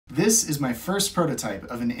This is my first prototype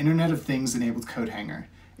of an Internet of Things enabled coat hanger.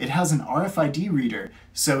 It has an RFID reader,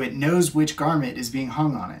 so it knows which garment is being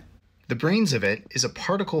hung on it. The brains of it is a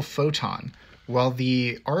particle photon, while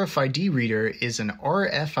the RFID reader is an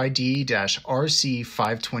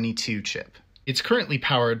RFID-RC522 chip. It's currently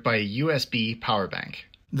powered by a USB power bank.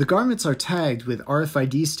 The garments are tagged with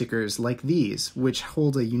RFID stickers like these, which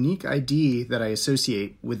hold a unique ID that I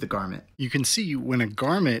associate with the garment. You can see when a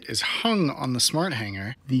garment is hung on the smart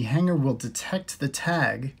hanger, the hanger will detect the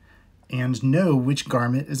tag and know which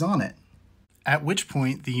garment is on it. At which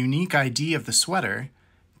point, the unique ID of the sweater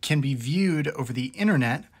can be viewed over the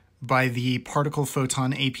internet by the Particle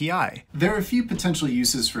Photon API. There are a few potential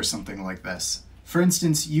uses for something like this. For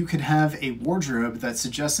instance, you could have a wardrobe that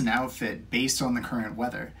suggests an outfit based on the current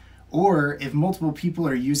weather. Or if multiple people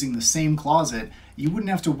are using the same closet, you wouldn't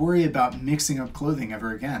have to worry about mixing up clothing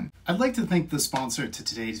ever again. I'd like to thank the sponsor to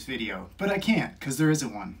today's video, but I can't because there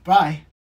isn't one. Bye!